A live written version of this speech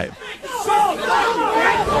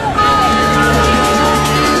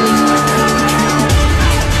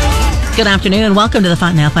Good afternoon. Welcome to the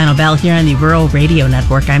Fontanelle Final Bell here on the Rural Radio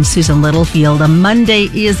Network. I'm Susan Littlefield. A Monday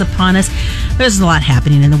is upon us. There's a lot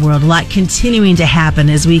happening in the world, a lot continuing to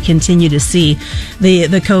happen as we continue to see the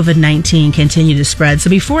COVID-19 continue to spread.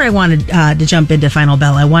 So before I wanted to jump into Final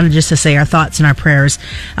Bell, I wanted just to say our thoughts and our prayers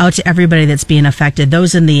out to everybody that's being affected,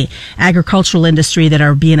 those in the agricultural industry that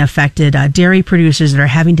are being affected, dairy producers that are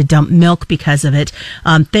having to dump milk because of it.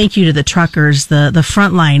 Thank you to the truckers, the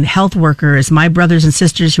frontline health workers, my brothers and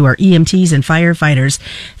sisters who are EMTs and firefighters.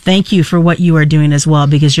 Thank you for what you are doing as well,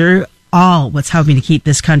 because you're all what's helping to keep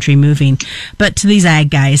this country moving. But to these ag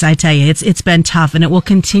guys, I tell you, it's been tough, and it will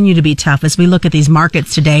continue to be tough as we look at these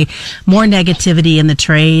markets today. More negativity in the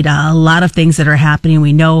trade, a lot of things that are happening.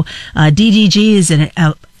 We know DDGs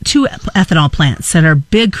and two ethanol plants that are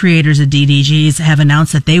big creators of DDGs have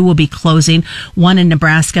announced that they will be closing, one in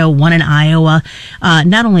Nebraska, one in Iowa.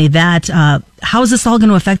 Not only that, how is this all going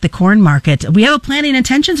to affect the corn market? We have a planning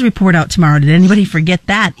intentions report out tomorrow. Did anybody forget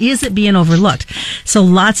that? Is it being overlooked? So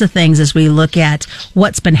lots of things as we look at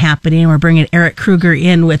what's been happening. We're bringing Eric Kruegar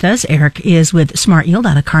in with us. Eric is with Smart Yield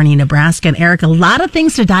out of Kearney, Nebraska. And Eric, a lot of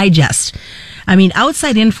things to digest. I mean,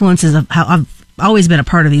 outside influences of how I've always been a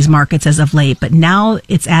part of these markets as of late, but now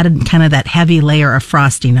it's added kind of that heavy layer of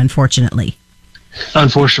frosting, unfortunately.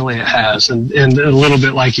 Unfortunately, it has, and a little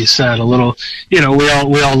bit like you said, a little. We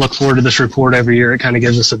all look forward to this report every year. It kind of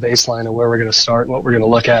gives us a baseline of where we're going to start and what we're going to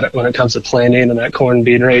look at it when it comes to planning and that corn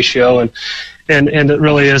bean ratio, and it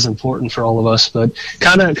really is important for all of us. But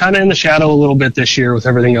kind of in the shadow a little bit this year with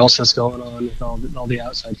everything else that's going on, with all the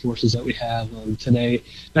outside forces that we have. Today,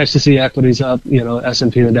 nice to see equities up.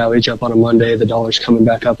 S&P and the Dow each up on a Monday. The dollar's coming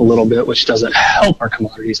back up a little bit, which doesn't help our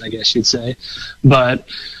commodities, I guess you'd say, but.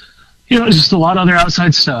 Just a lot of other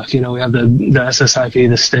outside stuff. We have the SSIP,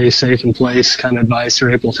 the Stay Safe in Place kind of advice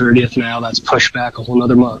through April 30th now. That's pushed back a whole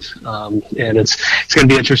nother month. And it's going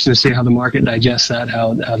to be interesting to see how the market digests that,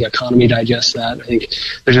 how the economy digests that. I think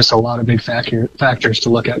there's just a lot of big factors to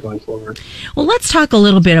look at going forward. Well, let's talk a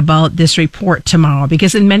little bit about this report tomorrow,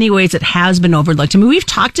 because in many ways it has been overlooked. I mean, we've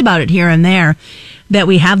talked about it here and there that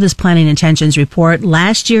we have this planning intentions report.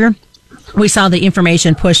 Last year, we saw the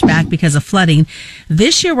information pushed back because of flooding.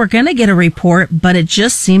 This year, we're going to get a report, but it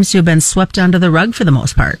just seems to have been swept under the rug for the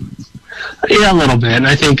most part. Yeah, a little bit. And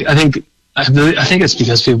I think it's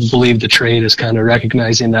because people believe the trade is kind of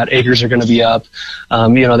recognizing that acres are going to be up.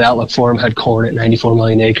 The Outlook Forum had corn at 94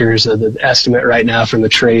 million acres. The estimate right now from the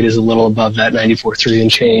trade is a little above that 94.3 and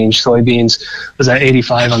change. Soybeans was at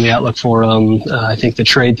 85 on the Outlook Forum. I think the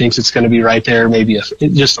trade thinks it's going to be right there, maybe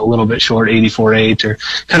just a little bit short, 84.8, or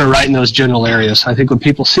kind of right in those general areas. I think when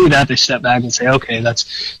people see that, they step back and say, okay,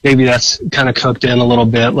 that's kind of cooked in a little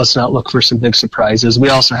bit. Let's not look for some big surprises. We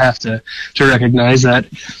also have to recognize that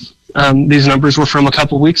these numbers were from a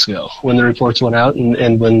couple of weeks ago when the reports went out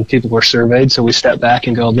and when people were surveyed. So we step back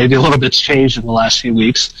and go, maybe a little bit's changed in the last few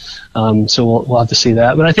weeks. So we'll have to see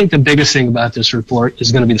that. But I think the biggest thing about this report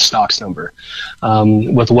is going to be the stocks number.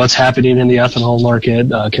 With what's happening in the ethanol market,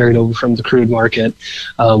 carried over from the crude market,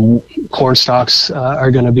 corn stocks are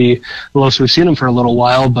going to be the lowest we've seen them for a little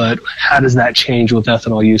while. But how does that change with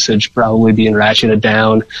ethanol usage probably being ratcheted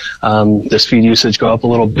down? Does feed usage go up a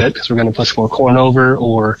little bit because we're going to push more corn over,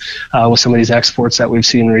 or with some of these exports that we've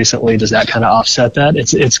seen recently, does that kind of offset that?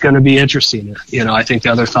 It's going to be interesting. I think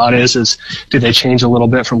the other thought is do they change a little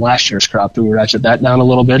bit from last year's crop? Do we ratchet that down a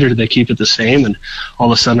little bit, or do they keep it the same and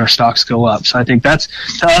all of a sudden our stocks go up? So I think that's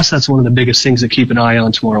one of the biggest things to keep an eye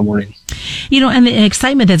on tomorrow morning. And the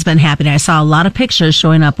excitement that's been happening, I saw a lot of pictures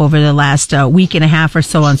showing up over the last week and a half or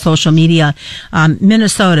so on social media.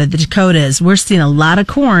 Minnesota, the Dakotas, we're seeing a lot of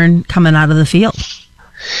corn coming out of the field.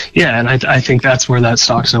 Yeah, and I think that's where that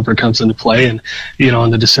stocks number comes into play. And,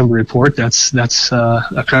 in the December report, that's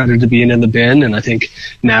a credit to being in the bin. And I think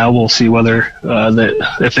now we'll see whether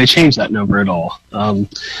if they change that number at all.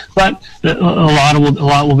 But a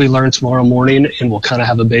lot will be learned tomorrow morning, and we'll kind of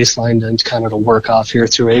have a baseline to kind of work off here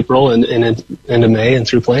through April and into May and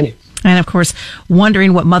through planning. And, of course,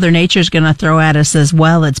 wondering what Mother Nature is going to throw at us as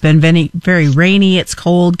well. It's been very, very rainy. It's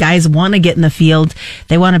cold. Guys want to get in the field.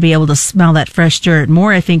 They want to be able to smell that fresh dirt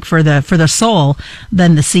more, I think, for the soul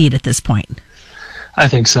than the seed at this point. I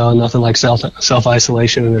think so. Nothing like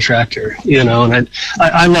self-isolation in a tractor, and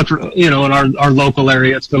I look, in our local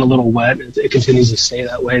area, it's been a little wet. It continues to stay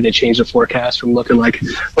that way. They changed the forecast from looking like a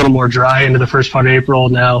little more dry into the first part of April.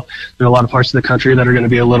 Now there are a lot of parts of the country that are going to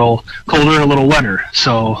be a little colder and a little wetter.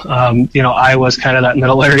 So, Iowa's kind of that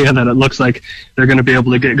middle area that it looks like they're going to be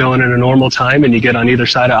able to get going in a normal time, and you get on either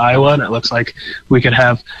side of Iowa, and it looks like we could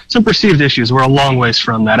have some perceived issues. We're a long ways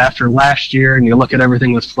from that. After last year, and you look at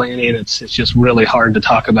everything with planning, it's just really hard hard to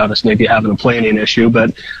talk about us maybe having a planning issue,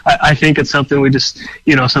 but I think it's something we just,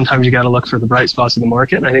 sometimes you got to look for the bright spots of the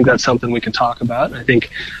market, and I think that's something we can talk about. And I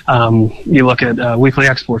think you look at weekly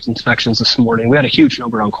exports inspections this morning, we had a huge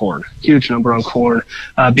number on corn. Beans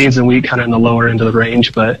and wheat kind of in the lower end of the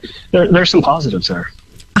range, but there's some positives there.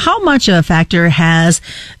 How much of a factor has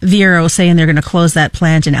Vero saying they're going to close that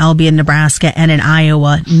plant in Albion, Nebraska, and in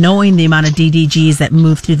Iowa, knowing the amount of DDGs that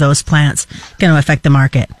move through those plants, going to affect the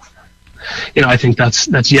market? I think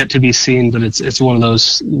that's yet to be seen, but it's one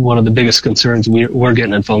of the biggest concerns we're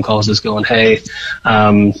getting in phone calls is going, hey,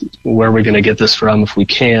 where are we going to get this from if we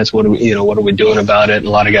can't? What are we doing about it? And a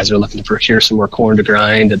lot of guys are looking to procure some more corn to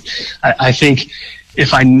grind. And I think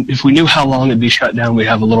if we knew how long it'd be shut down, we'd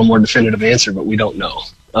have a little more definitive answer, but we don't know.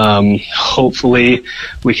 Hopefully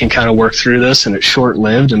we can kind of work through this, and it's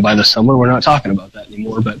short-lived, and by the summer we're not talking about that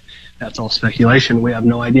anymore, but that's all speculation. We have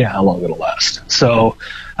no idea how long it'll last. So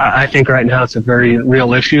I think right now it's a very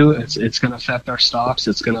real issue. It's going to affect our stocks.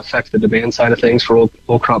 It's going to affect the demand side of things for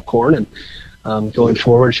old crop corn, and going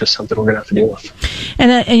forward, it's just something we're going to have to deal with.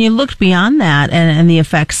 And you looked beyond that and the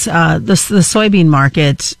effects, the soybean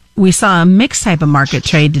market. We saw a mixed type of market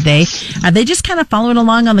trade today. Are they just kind of following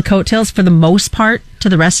along on the coattails for the most part to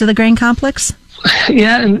the rest of the grain complex?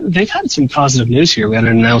 Yeah, and they've had some positive news here. We had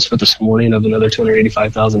an announcement this morning of another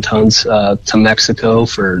 285,000 tons to Mexico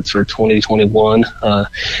for 2021.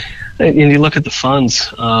 And you look at the funds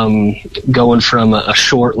going from a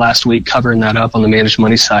short last week, covering that up on the managed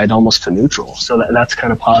money side, almost to neutral. So that's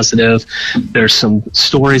kind of positive. There's some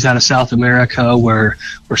stories out of South America where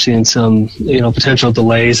we're seeing some, potential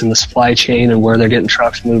delays in the supply chain and where they're getting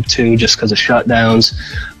trucks moved to just because of shutdowns.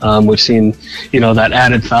 We've seen, that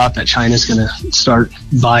added thought that China's going to start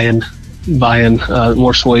buying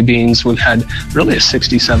more soybeans. We've had really a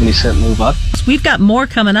 60-70 cent move up. We've got more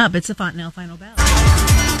coming up. It's the Fontanelle Final Bell.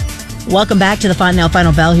 Welcome back to the Fontanelle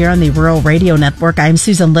Final Bell here on the Rural Radio Network. I'm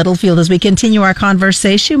Susan Littlefield as we continue our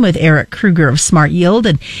conversation with Eric Kruegar of Smart Yield.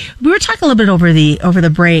 And we were talking a little bit over the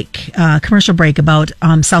break, commercial break about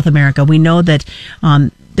South America. We know that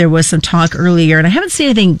there was some talk earlier, and I haven't seen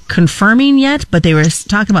anything confirming yet, but they were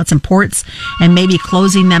talking about some ports and maybe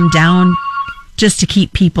closing them down just to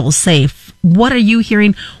keep people safe. What are you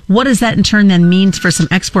hearing? What does that in turn then mean for some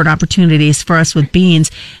export opportunities for us with beans,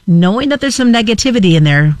 knowing that there's some negativity in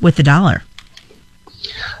there with the dollar?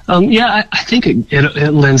 I think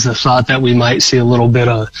it lends the thought that we might see a little bit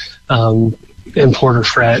of importer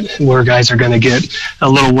fret, where guys are going to get a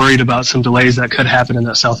little worried about some delays that could happen in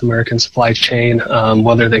that South American supply chain.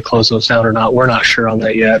 Whether they close those down or not, we're not sure on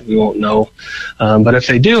that yet. We won't know. But if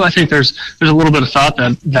they do, I think there's a little bit of thought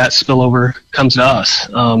that spillover comes to us.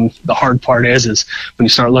 The hard part is when you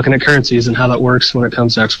start looking at currencies and how that works when it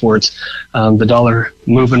comes to exports, the dollar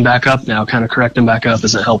moving back up now, kind of correcting back up,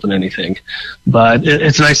 isn't helping anything. But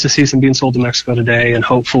it's nice to see some being sold to Mexico today, and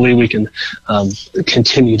hopefully we can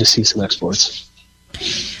continue to see some exports.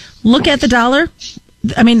 Look at the dollar.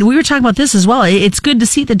 I mean, we were talking about this as well. It's good to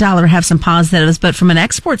see the dollar have some positives, but from an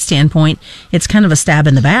export standpoint, it's kind of a stab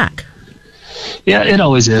in the back. Yeah, it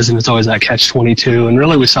always is, and it's always that catch-22. And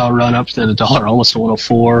really, we saw a run up to the dollar almost to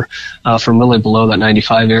 104 from really below that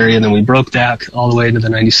 95 area, and then we broke that all the way to the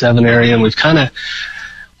 97 area, and we've kind of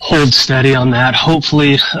hold steady on that.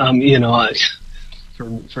 Hopefully,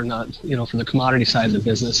 for the commodity side of the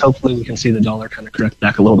business, hopefully we can see the dollar kind of correct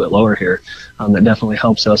back a little bit lower here. That definitely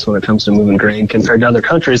helps us when it comes to moving grain compared to other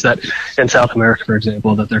countries that in South America, for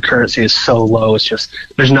example, that their currency is so low. It's just,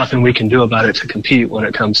 there's nothing we can do about it to compete when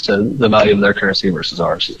it comes to the value of their currency versus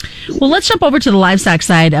ours. Well, let's jump over to the livestock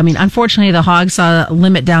side. I mean, unfortunately, the hogs saw a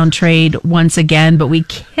limit down trade once again, but we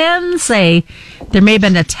can say there may have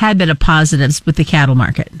been a tad bit of positives with the cattle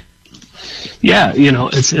market. Yeah,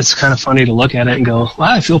 it's kind of funny to look at it and go,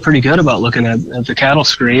 wow, I feel pretty good about looking at the cattle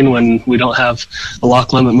screen when we don't have a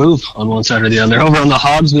lock limit move on one side or the other. Over on the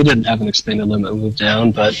hogs, we didn't have an expanded limit move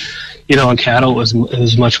down, but on cattle it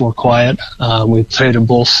was much more quiet. We traded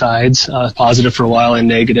both sides, positive for a while and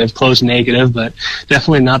negative, closed negative, but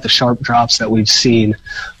definitely not the sharp drops that we've seen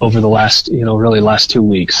over the last 2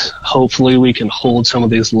 weeks. Hopefully we can hold some of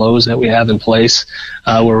these lows that we have in place.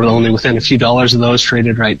 We're only within a few dollars of those,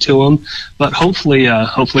 traded right to them. But hopefully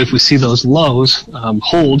if we see those lows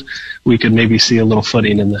hold, we could maybe see a little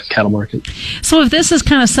footing in the cattle market. So if this has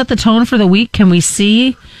kind of set the tone for the week, can we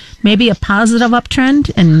see maybe a positive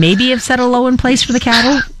uptrend and maybe have set a low in place for the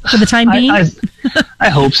cattle for the time being? I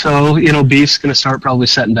hope so. Beef's going to start probably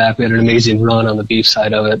setting back. We had an amazing run on the beef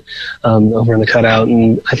side of it over in the cutout,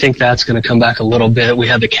 and I think that's going to come back a little bit. We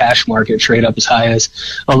had the cash market trade up as high as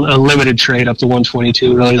a limited trade up to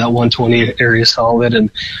 122, really that 120 area solid, and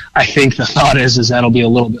I think the thought is that'll be a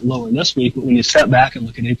little bit lower this week, but when you step back and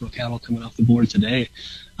look at April cattle coming off the board today,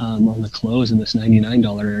 on the close in this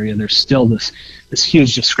 $99 area, there's still this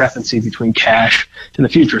huge discrepancy between cash and the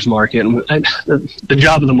futures market. And the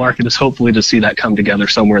job of the market is hopefully to see that come together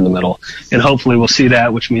somewhere in the middle. And hopefully we'll see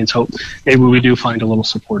that, which means maybe we do find a little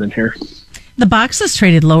support in here. The box is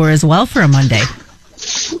traded lower as well for a Monday.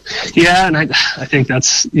 Yeah, and I think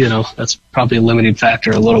that's probably a limiting factor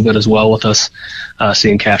a little bit as well with us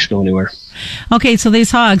seeing cash go anywhere. Okay, so these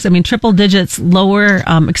hogs, triple digits lower,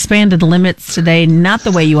 expanded limits today, not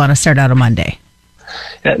the way you want to start out a Monday.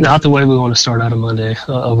 Yeah, not the way we want to start out a Monday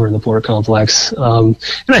over in the pork complex. And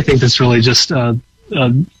I think that's really just a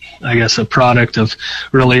product of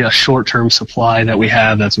really a short-term supply that we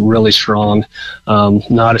have that's really strong,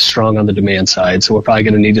 not as strong on the demand side. So we're probably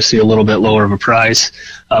going to need to see a little bit lower of a price.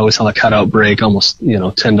 We saw the cutout break almost,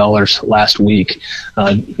 $10 last week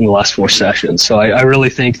in the last 4 sessions. So I really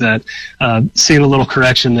think that seeing a little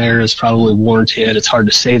correction there is probably warranted. It's hard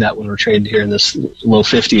to say that when we're trading here in this low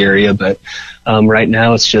 50 area, but right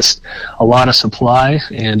now it's just a lot of supply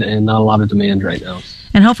and not a lot of demand right now.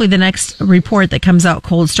 And hopefully the next report that comes out,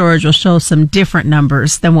 cold storage, will show some different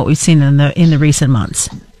numbers than what we've seen in the recent months.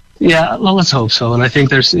 Yeah, well, let's hope so. And I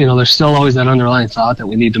think there's still always that underlying thought that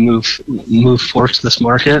we need to move forward to this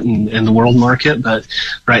market and the world market. But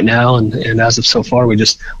right now, and as of so far, we've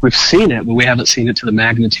seen it, but we haven't seen it to the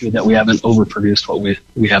magnitude that we haven't overproduced what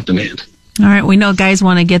we have demand. All right, we know guys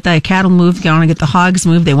want to get the cattle moved, they want to get the hogs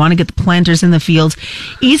moved, they want to get the planters in the fields.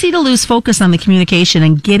 Easy to lose focus on the communication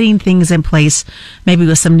and getting things in place, maybe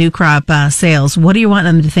with some new crop sales. What do you want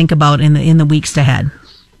them to think about in the weeks ahead?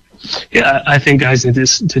 Yeah, I think guys need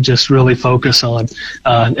to just really focus on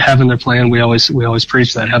having their plan. We always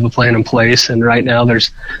preach that, have a plan in place. And right now,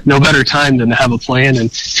 there's no better time than to have a plan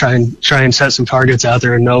and try and set some targets out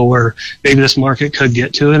there and know where maybe this market could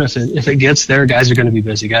get to. And if it gets there, guys are going to be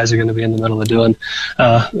busy. Guys are going to be in the middle of doing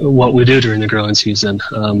what we do during the growing season.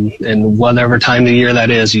 And whatever time of the year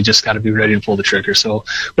that is, you just got to be ready to pull the trigger. So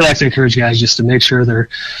we like to encourage guys just to make sure they're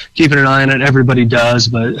keeping an eye on it. Everybody does,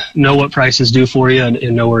 but know what prices do for you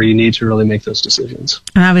and know where you need to really make those decisions.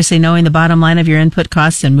 And obviously knowing the bottom line of your input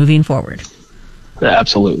costs and moving forward. Yeah,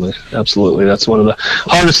 absolutely. That's one of the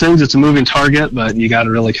hardest things. It's a moving target, but you got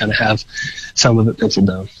to really kind of have some of it penciled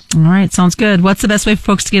down. All right, sounds good. What's the best way for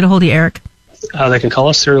folks to get a hold of you, Eric? They can call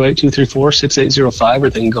us 08234-6805,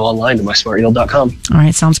 or they can go online to mysmartyield.com. All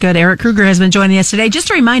right, sounds good. Eric Kruegar has been joining us today.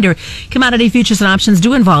 Just a reminder, commodity futures and options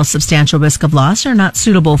do involve substantial risk of loss, are not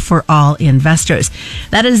suitable for all investors.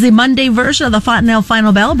 That is the Monday version of the Fontanelle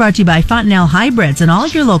Final Bell, brought to you by Fontanelle Hybrids and all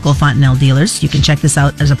of your local Fontanelle dealers. You can check this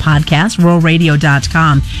out as a podcast,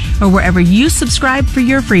 ruralradio.com, or wherever you subscribe for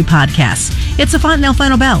your free podcasts. It's the Fontanelle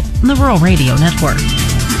Final Bell on the Rural Radio Network.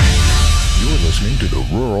 You're listening to the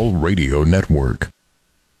Rural Radio Network.